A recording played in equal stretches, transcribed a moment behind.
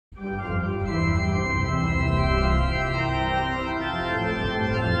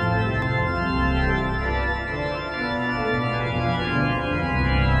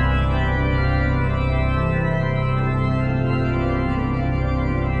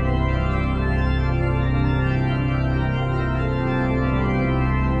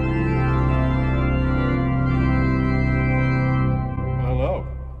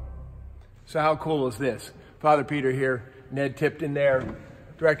So how cool is this? Father Peter here, Ned Tipton there,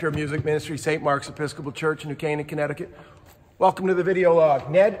 Director of Music Ministry, St. Mark's Episcopal Church in New Canaan, Connecticut. Welcome to the video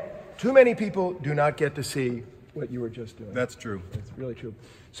log. Ned, too many people do not get to see what you were just doing. That's true. It's really true.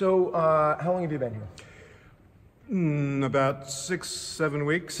 So how long have you been here? About 6-7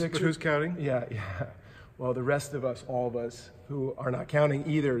 weeks, but who's counting? Yeah. Well, the rest of us, all of us who are not counting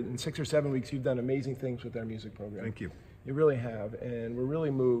either, in 6 or 7 weeks, you've done amazing things with our music program. Thank you. You really have, and we're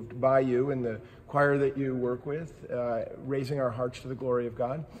really moved by you and the choir that you work with, raising our hearts to the glory of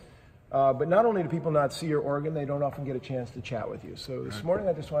God. But not only do people not see your organ, they don't often get a chance to chat with you. So this morning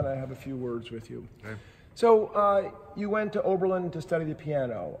I just want to have a few words with you. Okay. So you went to Oberlin to study the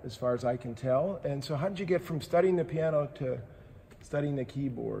piano, as far as I can tell. And so how did you get from studying the piano to studying the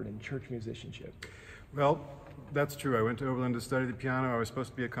keyboard and church musicianship? Well, that's true. I went to Oberlin to study the piano. I was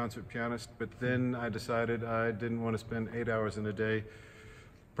supposed to be a concert pianist, but then I decided I didn't want to spend 8 hours in a day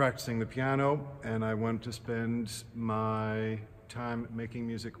practicing the piano, and I wanted to spend my time making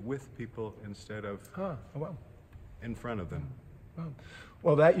music with people instead of in front of them.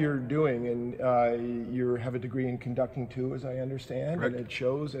 Well, that you're doing, and you have a degree in conducting too, as I understand, Correct. And it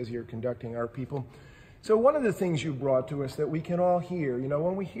shows as you're conducting our people. So one of the things you brought to us that we can all hear, you know,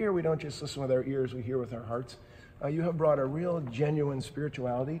 when we hear, we don't just listen with our ears, we hear with our hearts. You have brought a real genuine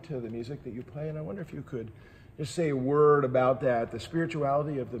spirituality to the music that you play, and I wonder if you could just say a word about that, the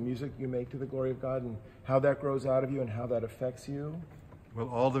spirituality of the music you make to the glory of God, and how that grows out of you and how that affects you. Well,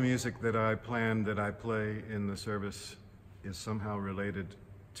 all the music that I plan, that I play in the service is somehow related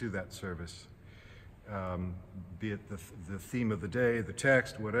to that service, be it the theme of the day, the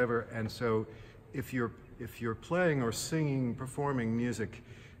text, whatever. And so if you're playing or singing, performing music,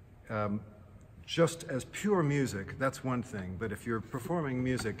 just as pure music, that's one thing. But if you're performing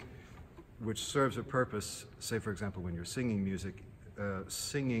music which serves a purpose, say for example when you're singing music,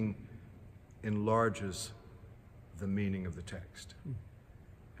 singing enlarges the meaning of the text.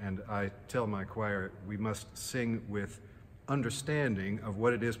 And I tell my choir, we must sing with understanding of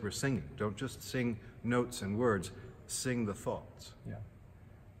what it is we're singing. Don't just sing notes and words, sing the thoughts. Yeah.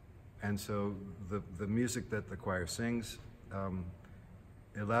 And so the music that the choir sings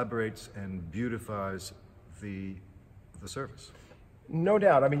elaborates and beautifies the service. No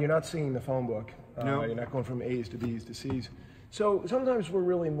doubt. I mean, you're not singing the phone book. No. You're not going from A's to B's to C's. So sometimes we're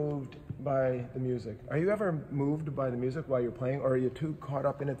really moved by the music. Are you ever moved by the music while you're playing, or are you too caught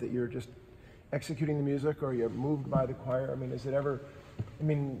up in it that you're just executing the music, or you're moved by the choir? I mean, is it ever, I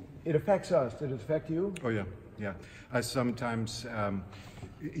mean, it affects us. Did it affect you? Oh yeah. I sometimes,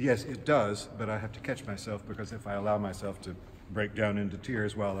 yes it does, but I have to catch myself, because if I allow myself to break down into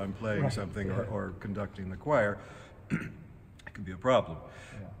tears while I'm playing something or conducting the choir, it can be a problem.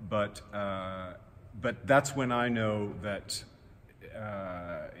 Yeah. But that's when I know that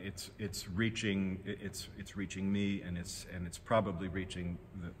it's reaching me, and it's probably reaching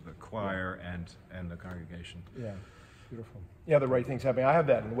the choir and the congregation. Yeah, beautiful. Yeah, the right things happening. I have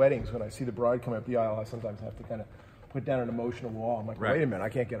that in weddings. When I see the bride come up the aisle, I sometimes have to kind of put down an emotional wall. I'm like, wait a minute, I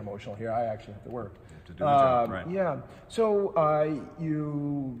can't get emotional here. I actually have to work. To do the job, right. Yeah. So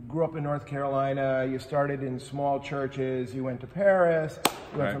you grew up in North Carolina. You started in small churches. You went to Paris.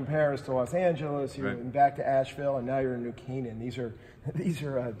 You went from Paris to Los Angeles. You went back to Asheville, and now you're in New Canaan. These are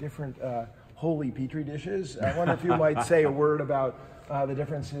different holy petri dishes. I wonder if you might say a word about the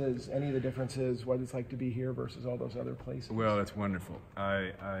differences, any of the differences, what it's like to be here versus all those other places. Well, it's wonderful.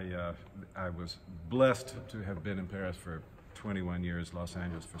 I was blessed to have been in Paris for 21 years, Los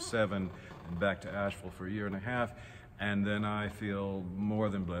Angeles for 7, and back to Asheville for 1.5 years. And then I feel more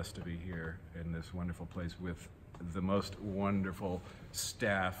than blessed to be here in this wonderful place with the most wonderful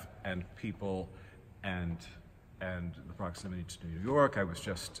staff and people, and the proximity to New York. I was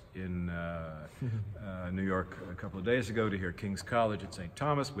just in New York a couple of days ago to hear King's College at St.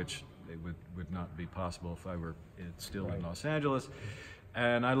 Thomas, which it would not be possible if I were still in Los Angeles.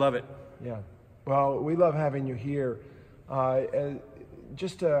 And I love it. Yeah. Well, we love having you here.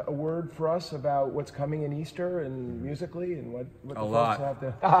 Just a word for us about what's coming in Easter and musically, and what the folks have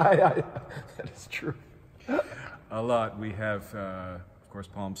to... That is true. A lot. We have, of course,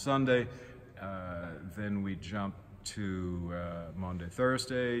 Palm Sunday. Then we jump to Maundy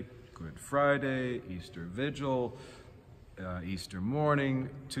Thursday, Good Friday, Easter Vigil, Easter morning,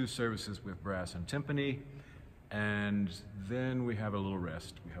 2 services with brass and timpani, and then we have a little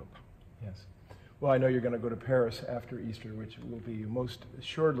rest, we hope. Yes. Well, I know you're going to go to Paris after Easter, which will be most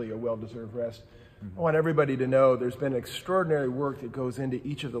assuredly a well-deserved rest. I want everybody to know there's been extraordinary work that goes into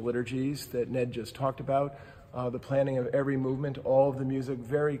each of the liturgies that Ned just talked about. The planning of every movement, all of the music,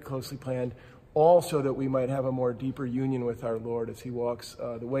 very closely planned. all so that we might have a more deeper union with our Lord as he walks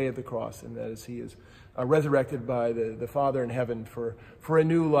the way of the cross, and that as he is resurrected by the Father in heaven for a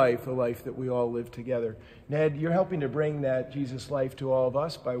new life, a life that we all live together. Ned, you're helping to bring that Jesus life to all of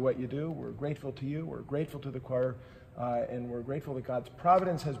us by what you do. We're grateful to you. We're grateful to the choir. And we're grateful that God's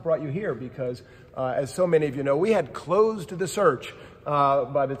providence has brought you here because, as so many of you know, we had closed the search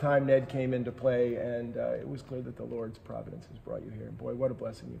by the time Ned came into play, and it was clear that the Lord's providence has brought you here. And boy, what a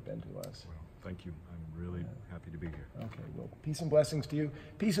blessing you've been to us. Well, thank you. I'm really happy to be here. Okay, well, peace and blessings to you.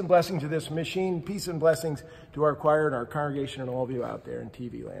 Peace and blessings to this machine. Peace and blessings to our choir and our congregation and all of you out there in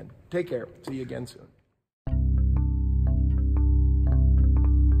TV land. Take care. See you again soon.